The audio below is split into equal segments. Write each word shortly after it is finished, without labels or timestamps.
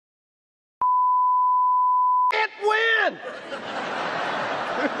man.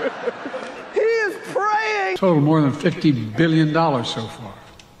 He is praying. Total more than $50 billion so far.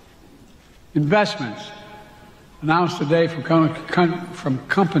 Investments announced today from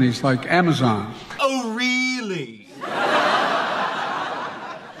companies like Amazon. Oh, really?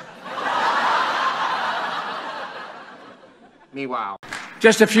 Meanwhile.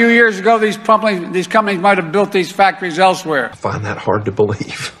 Just a few years ago, these companies might have built these factories elsewhere. I find that hard to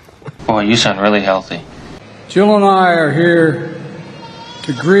believe. Boy, you sound really healthy. Jill and I are here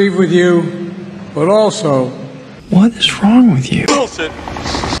to grieve with you, but also... What is wrong with you? Bullshit.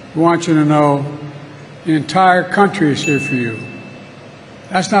 We want you to know the entire country is here for you.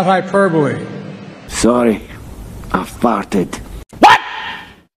 That's not hyperbole. Sorry, I farted. What?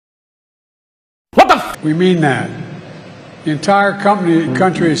 What the f? We mean that. The entire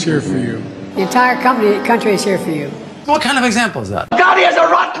country is here for you. The entire country is here for you. What kind of example is that? God, he has a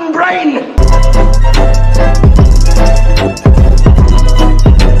rotten